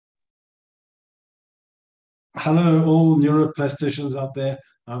Hello, all neuroplasticians out there.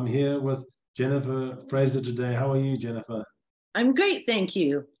 I'm here with Jennifer Fraser today. How are you, Jennifer? I'm great, thank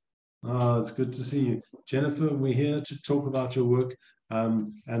you. Oh, it's good to see you. Jennifer, we're here to talk about your work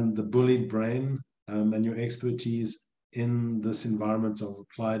and the bullied brain and your expertise in this environment of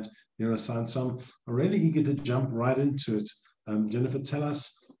applied neuroscience. So I'm really eager to jump right into it. Jennifer, tell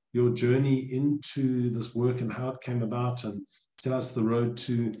us your journey into this work and how it came about, and tell us the road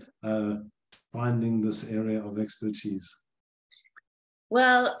to finding this area of expertise.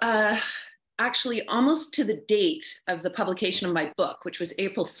 Well, actually, almost to the date of the publication of my book, which was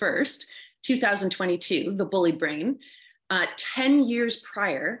April 1st, 2022, The Bullied Brain, 10 years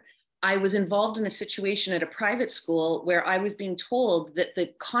prior, I was involved in a situation at a private school where I was being told that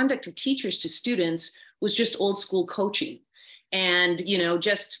the conduct of teachers to students was just old school coaching. And,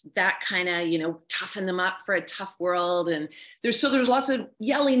 just that kind of, toughen them up for a tough world. And there's lots of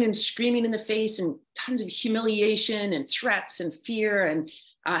yelling and screaming in the face and tons of humiliation and threats and fear and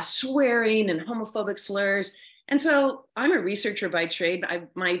swearing and homophobic slurs. And so I'm a researcher by trade.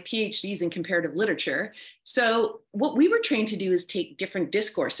 My PhD is in comparative literature. So what we were trained to do is take different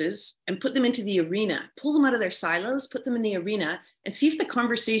discourses and put them into the arena, pull them out of their silos, put them in the arena, and see if the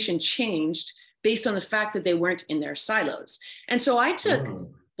conversation changed based on the fact that they weren't in their silos. And so I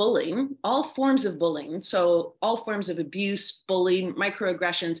took bullying, all forms of bullying, so all forms of abuse, bullying,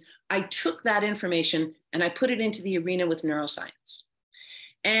 microaggressions. I took that information and I put it into the arena with neuroscience.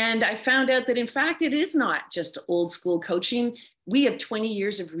 And I found out that, in fact, it is not just old school coaching. We have 20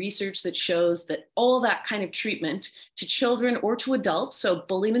 years of research that shows that all that kind of treatment to children or to adults, so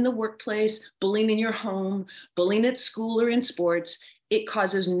bullying in the workplace, bullying in your home, bullying at school or in sports, it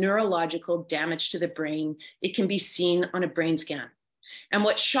causes neurological damage to the brain. It can be seen on a brain scan. And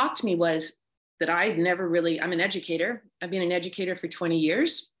what shocked me was that I'm an educator. I've been an educator for 20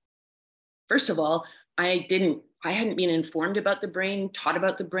 years. First of all, I hadn't been informed about the brain, taught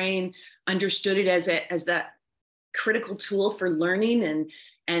about the brain, understood it as that critical tool for learning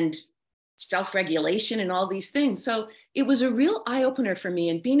and self-regulation and all these things. So it was a real eye-opener for me.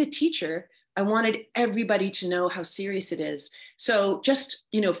 And being a teacher, I wanted everybody to know how serious it is. So just,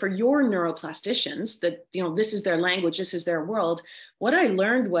 for your neuroplasticians that, this is their language, this is their world. What I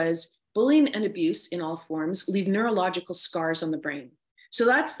learned was bullying and abuse in all forms leave neurological scars on the brain. So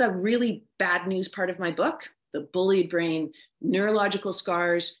that's the really bad news part of my book, The Bullied Brain, neurological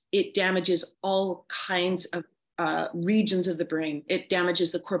scars. It damages all kinds of regions of the brain. It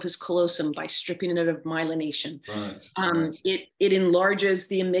damages the corpus callosum by stripping it of myelination. Right. It enlarges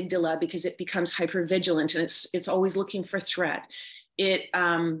the amygdala because it becomes hypervigilant and it's always looking for threat. It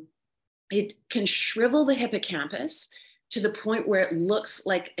can shrivel the hippocampus to the point where it looks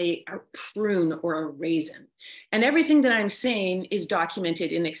like a prune or a raisin. And everything that I'm saying is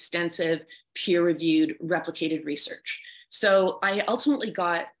documented in extensive, peer-reviewed, replicated research. So I ultimately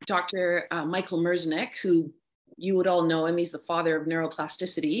got Dr. Michael Merzenich, who you would all know him. He's the father of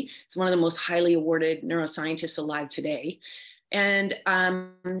neuroplasticity. He's one of the most highly awarded neuroscientists alive today. And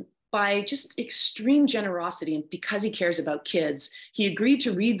by just extreme generosity, and because he cares about kids, he agreed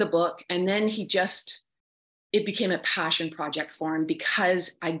to read the book. And then it became a passion project for him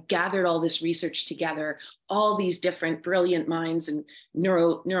because I gathered all this research together, all these different brilliant minds and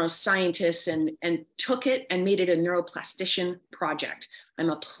neuroscientists, and took it and made it a neuroplastician project.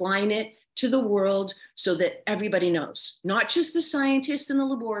 I'm applying it to the world so that everybody knows, not just the scientists in the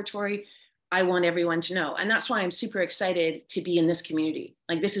laboratory. I want everyone to know. And that's why I'm super excited to be in this community.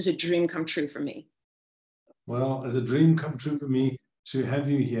 Like, this is a dream come true for me. Well, it's a dream come true for me to have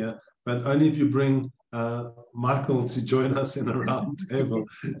you here, but only if you bring Michael to join us in a round table,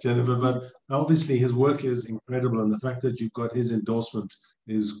 Jennifer. But obviously, his work is incredible, and the fact that you've got his endorsement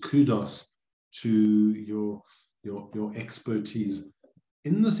is kudos to your expertise.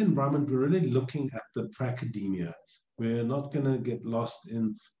 In this environment, we're really looking at the pracademia. We're not going to get lost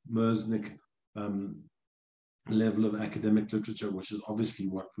in Merznick level of academic literature, which is obviously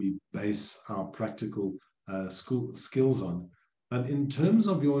what we base our practical school skills on. But in terms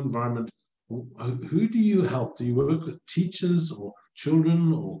of your environment, who do you help? Do you work with teachers or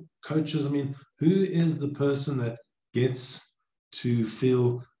children or coaches? I mean, who is the person that gets to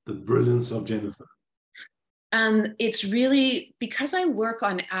feel the brilliance of Jennifer? It's really because I work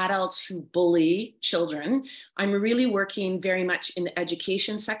on adults who bully children. I'm really working very much in the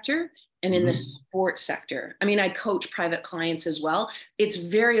education sector and in the sports sector. I mean, I coach private clients as well. It's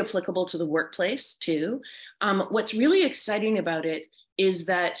very applicable to the workplace too. What's really exciting about it is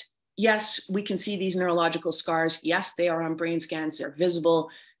that, yes, we can see these neurological scars. Yes, they are on brain scans, they're visible.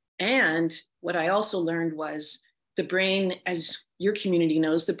 And what I also learned was the brain, as your community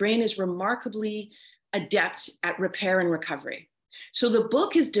knows, the brain is remarkably adept at repair and recovery. So the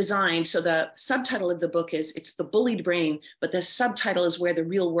book is designed, so the subtitle of the book is, it's The Bullied Brain, but the subtitle is Where the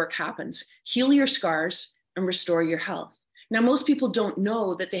Real Work Happens. Heal your scars and restore your health. Now, most people don't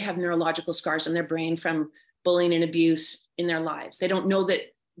know that they have neurological scars in their brain from bullying and abuse in their lives. They don't know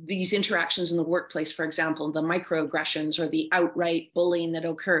that these interactions in the workplace, for example, the microaggressions or the outright bullying that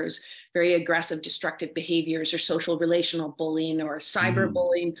occurs, very aggressive, destructive behaviors or social relational bullying or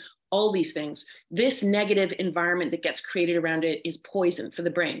cyberbullying, all these things. This negative environment that gets created around it is poison for the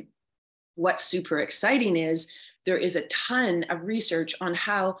brain. What's super exciting is there is a ton of research on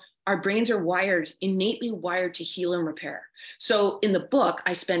how our brains are wired, innately wired to heal and repair. So in the book,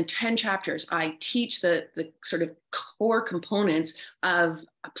 I spend 10 chapters. I teach the sort of core components of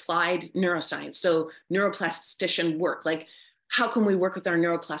applied neuroscience. So neuroplastician work, like how can we work with our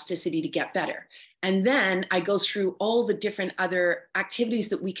neuroplasticity to get better? And then I go through all the different other activities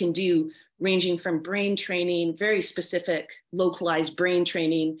that we can do, ranging from brain training, very specific localized brain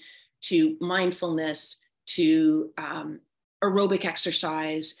training, to mindfulness, to aerobic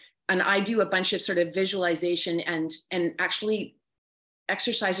exercise. And I do a bunch of sort of visualization and actually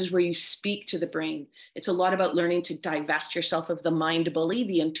exercises where you speak to the brain. It's a lot about learning to divest yourself of the mind bully,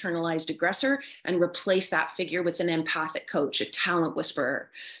 the internalized aggressor, and replace that figure with an empathic coach, a talent whisperer.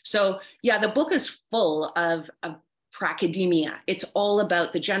 So yeah, the book is full of pracademia. It's all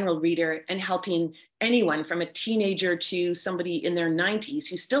about the general reader and helping anyone from a teenager to somebody in their 90s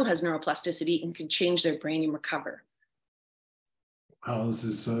who still has neuroplasticity and can change their brain and recover. Wow, this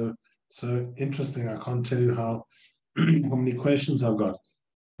is so interesting. I can't tell you how many questions I've got.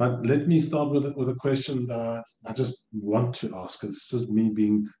 But let me start with a question that I just want to ask. It's just me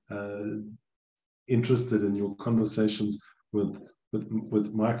being interested in your conversations with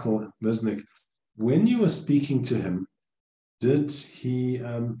Michael Mesnick. When you were speaking to him, did he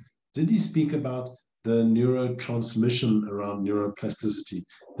speak about the neurotransmission around neuroplasticity?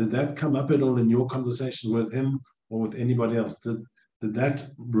 Did that come up at all in your conversation with him or with anybody else? Did that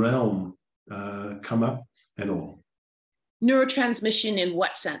realm come up at all? Neurotransmission in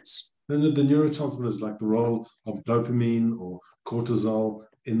what sense? The neurotransmitters, like the role of dopamine or cortisol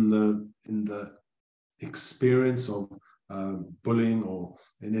in the experience of bullying or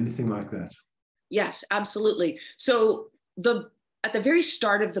in anything like that. Yes, absolutely. So at the very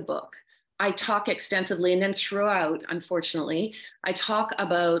start of the book, I talk extensively, and then throughout, unfortunately, I talk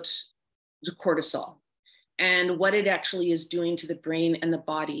about the cortisol and what it actually is doing to the brain and the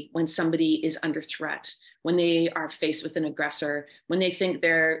body when somebody is under threat, when they are faced with an aggressor, when they think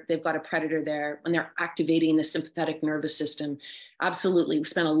they've got a predator there, when they're activating the sympathetic nervous system. Absolutely. We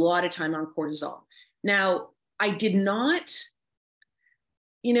spent a lot of time on cortisol. Now, I did not,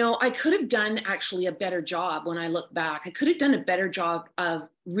 I could have done actually a better job when I look back. I could have done a better job of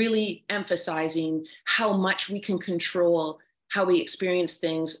really emphasizing how much we can control how we experience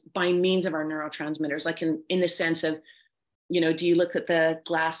things by means of our neurotransmitters, like in the sense of, do you look at the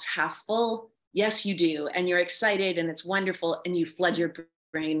glass half full? Yes, you do. And you're excited and it's wonderful. And you flood your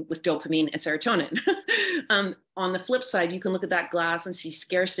brain with dopamine and serotonin. On the flip side, you can look at that glass and see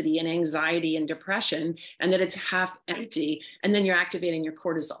scarcity and anxiety and depression, and that it's half empty. And then you're activating your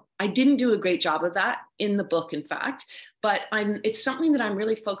cortisol. I didn't do a great job of that in the book, in fact, but it's something that I'm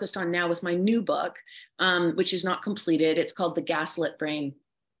really focused on now with my new book, which is not completed. It's called The Gaslit Brain.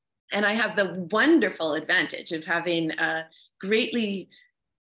 And I have the wonderful advantage of having a greatly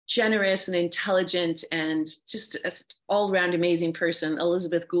generous and intelligent and just an all-around amazing person,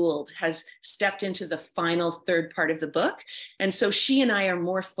 Elizabeth Gould, has stepped into the final third part of the book. And so she and I are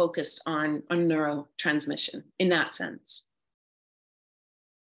more focused on neurotransmission in that sense.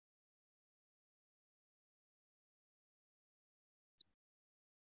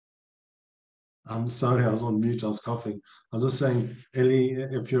 I'm sorry, I was on mute. I was coughing. I was just saying, Ellie,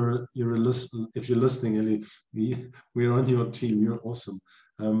 if you're listening, Ellie, we're on your team. You're awesome.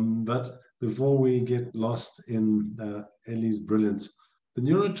 But before we get lost in Ellie's brilliance, the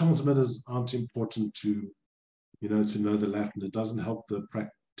neurotransmitters aren't important to know the Latin. It doesn't help the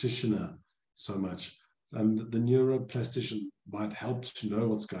practitioner so much. And the neuroplastician might help to know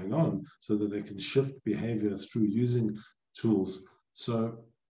what's going on so that they can shift behavior through using tools. So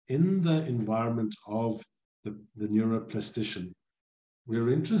in the environment of the neuroplastician,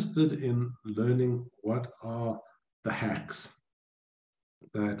 we're interested in learning what are the hacks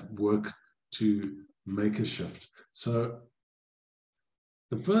that work to make a shift. So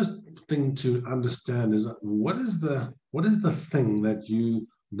the first thing to understand is what is the thing that you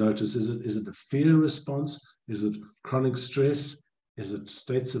notice? Is it a fear response? Is it chronic stress? Is it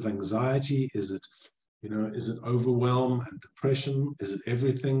states of anxiety? Is it Is it overwhelm and depression? Is it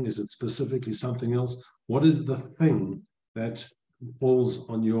everything? Is it specifically something else? What is the thing that falls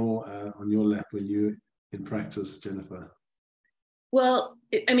on your lap when you're in practice, Jennifer? Well,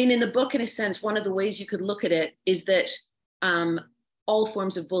 I mean, in the book, in a sense, one of the ways you could look at it is that all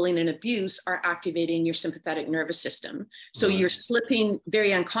forms of bullying and abuse are activating your sympathetic nervous system. So Right. you're slipping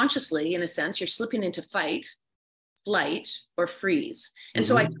very unconsciously, in a sense, you're slipping into fight, flight, or freeze. And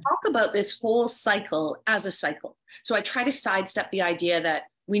so I talk about this whole cycle as a cycle. So I try to sidestep the idea that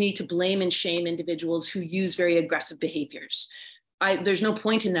we need to blame and shame individuals who use very aggressive behaviors. There's no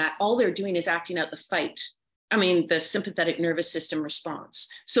point in that. All they're doing is acting out the sympathetic nervous system response.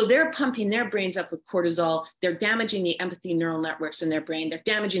 So they're pumping their brains up with cortisol. They're damaging the empathy neural networks in their brain. They're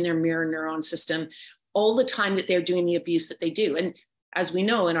damaging their mirror neuron system all the time that they're doing the abuse that they do. And as we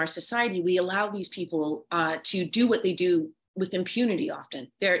know in our society, we allow these people to do what they do with impunity often.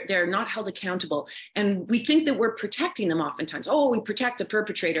 They're not held accountable. And we think that we're protecting them oftentimes. Oh, we protect the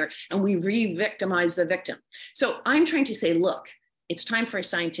perpetrator and we re-victimize the victim. So I'm trying to say, look, it's time for a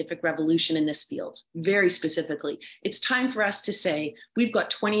scientific revolution in this field, very specifically. It's time for us to say, we've got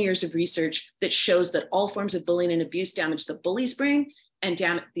 20 years of research that shows that all forms of bullying and abuse damage the bully's brain and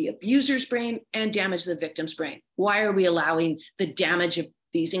damage the abuser's brain and damage the victim's brain. Why are we allowing the damage of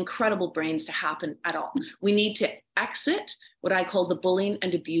these incredible brains to happen at all? We need to exit what I call the bullying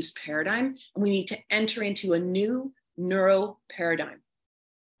and abuse paradigm, and we need to enter into a new neuro paradigm.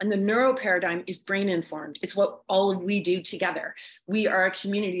 And the neuro paradigm is brain informed. It's what all of we do together. We are a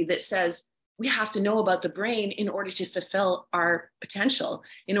community that says we have to know about the brain in order to fulfill our potential,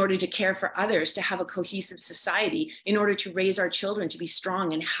 in order to care for others, to have a cohesive society, in order to raise our children to be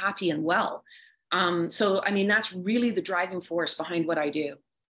strong and happy and well. So, I mean, that's really the driving force behind what I do.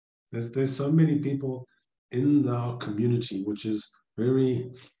 There's so many people in our community, which is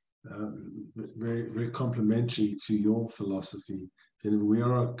very, very complementary to your philosophy. And we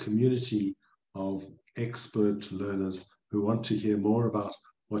are a community of expert learners who want to hear more about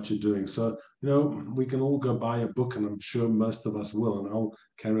what you're doing. So, we can all go buy a book, and I'm sure most of us will, and I'll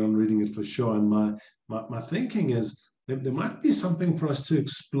carry on reading it for sure. And my thinking is there might be something for us to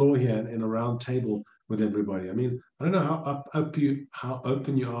explore here in a round table with everybody. I mean, I don't know how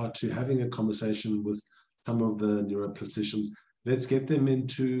open you are to having a conversation with some of the neuroplasticians. Let's get them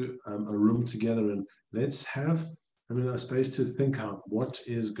into a room together and let's have a space to think out what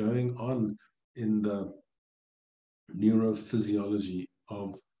is going on in the neurophysiology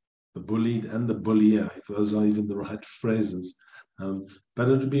of the bullied and the bullier, if those are even the right phrases. But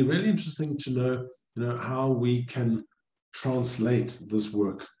it would be really interesting to know how we can translate this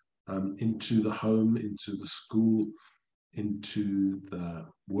work into the home, into the school, into the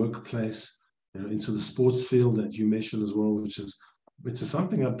workplace, into the sports field that you mentioned as well, which is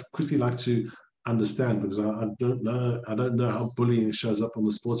something I'd quickly like to understand, because I don't know how bullying shows up on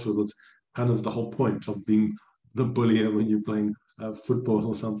the sports field. It's kind of the whole point of being the bullier when you're playing football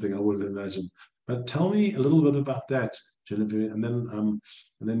or something, I would imagine. But tell me a little bit about that, Jennifer, and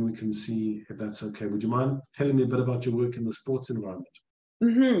then we can see if that's okay. Would you mind telling me a bit about your work in the sports environment?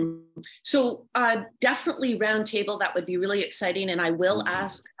 So definitely roundtable, that would be really exciting. And I will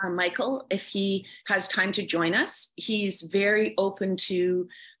ask Michael if he has time to join us. He's very open to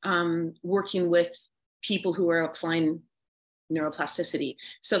working with people who are applying neuroplasticity.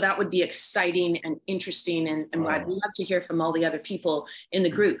 So that would be exciting and interesting. And I'd love to hear from all the other people in the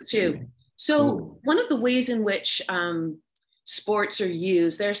group too. So one of the ways in which sports are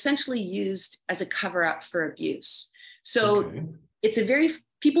used, they're essentially used as a cover up for abuse. So it's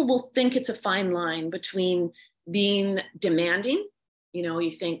people will think it's a fine line between being demanding,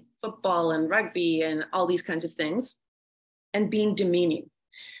 you think football and rugby and all these kinds of things, and being demeaning.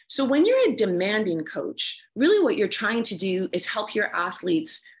 So when you're a demanding coach, really what you're trying to do is help your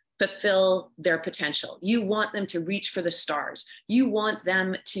athletes fulfill their potential. You want them to reach for the stars. You want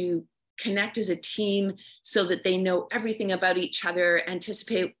them to connect as a team so that they know everything about each other,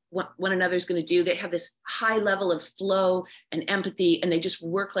 anticipate what one another's going to do. They have this high level of flow and empathy, and they just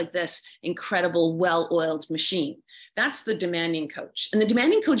work like this incredible, well-oiled machine. That's the demanding coach. And the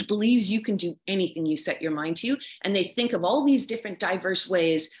demanding coach believes you can do anything you set your mind to. And they think of all these different diverse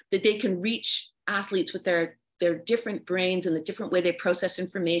ways that they can reach athletes with their different brains and the different way they process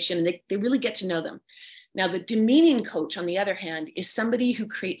information. And they really get to know them. Now, the demeaning coach, on the other hand, is somebody who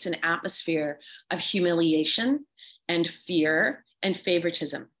creates an atmosphere of humiliation and fear and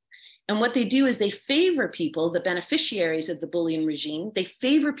favoritism. And what they do is they favor people, the beneficiaries of the bullying regime. They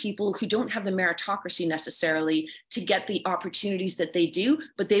favor people who don't have the meritocracy necessarily to get the opportunities that they do,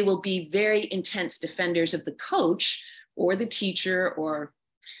 but they will be very intense defenders of the coach or the teacher or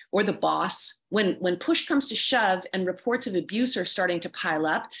the boss when push comes to shove and reports of abuse are starting to pile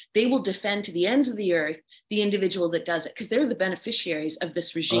up, they will defend to the ends of the earth the individual that does it, because they're the beneficiaries of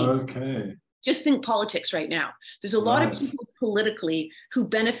this regime. Okay. Just think politics right now. There's a lot of people politically who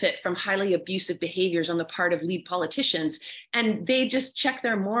benefit from highly abusive behaviors on the part of lead politicians, and they just check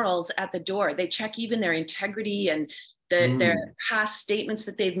their morals at the door. They check even their integrity and their past statements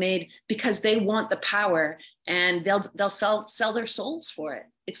that they've made, because they want the power, and they'll sell their souls for it.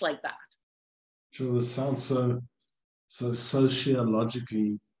 It's like that. Sure, this sounds so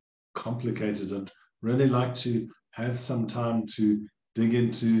sociologically complicated, and really like to have some time to dig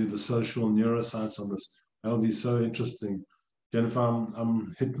into the social neuroscience on this. That'll be so interesting. Jennifer,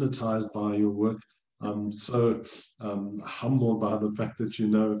 I'm hypnotized by your work. I'm so humbled by the fact that you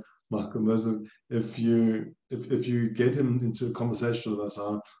know Michael. If you get him into a conversation with us,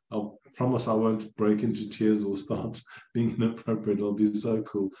 I'll promise I won't break into tears or start being inappropriate. It'll be so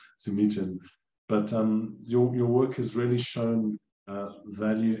cool to meet him. But your work has really shown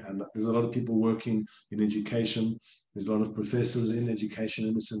value, and there's a lot of people working in education. There's a lot of professors in education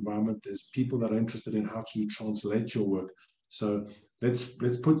in this environment. There's people that are interested in how to translate your work. So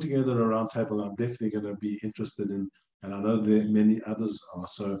let's put together a roundtable. I'm definitely going to be interested in, and I know there many others are.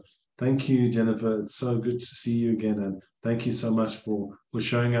 So thank you, Jennifer. It's so good to see you again, and thank you so much for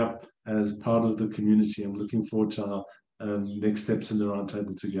showing up as part of the community. I'm looking forward to our next steps in the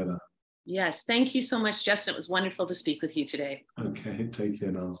roundtable together. Yes, thank you so much, Justin. It was wonderful to speak with you today. Okay, take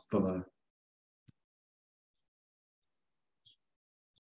care now. Bye-bye.